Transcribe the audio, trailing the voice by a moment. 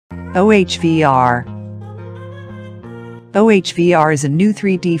OHVR. OHVR is a new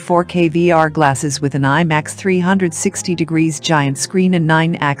 3D 4K VR glasses with an IMAX 360 degrees giant screen and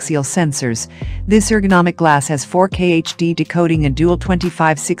 9 axial sensors. This ergonomic glass has 4K HD decoding and dual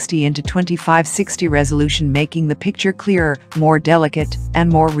 2560 into 2560 resolution, making the picture clearer, more delicate, and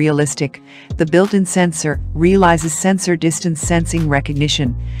more realistic. The built-in sensor realizes sensor distance sensing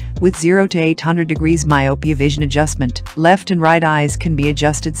recognition. With 0 to 800 degrees myopia vision adjustment, left and right eyes can be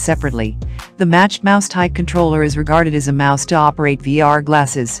adjusted separately. The matched mouse-type controller is regarded as a mouse to operate VR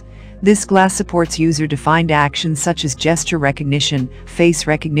glasses. This glass supports user-defined actions such as gesture recognition, face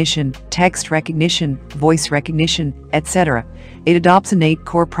recognition, text recognition, voice recognition, etc. It adopts an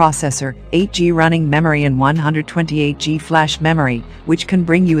 8-core processor, 8GB running memory and 128GB flash memory, which can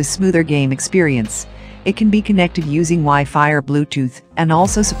bring you a smoother game experience. It can be connected using Wi-Fi or Bluetooth, and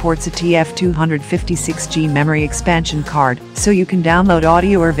also supports a TF256G memory expansion card, so you can download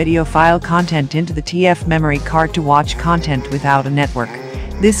audio or video file content into the TF memory card to watch content without a network.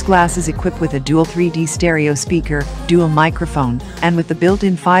 This glass is equipped with a dual 3D stereo speaker, dual microphone, and with the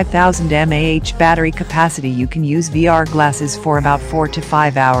built-in 5000 mAh battery capacity, you can use VR glasses for about 4 to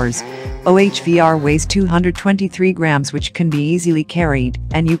 5 hours. OHVR weighs 223 grams, which can be easily carried,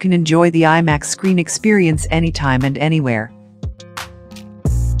 and you can enjoy the IMAX screen experience anytime and anywhere.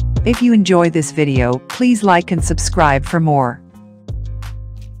 If you enjoyed this video, please like and subscribe for more.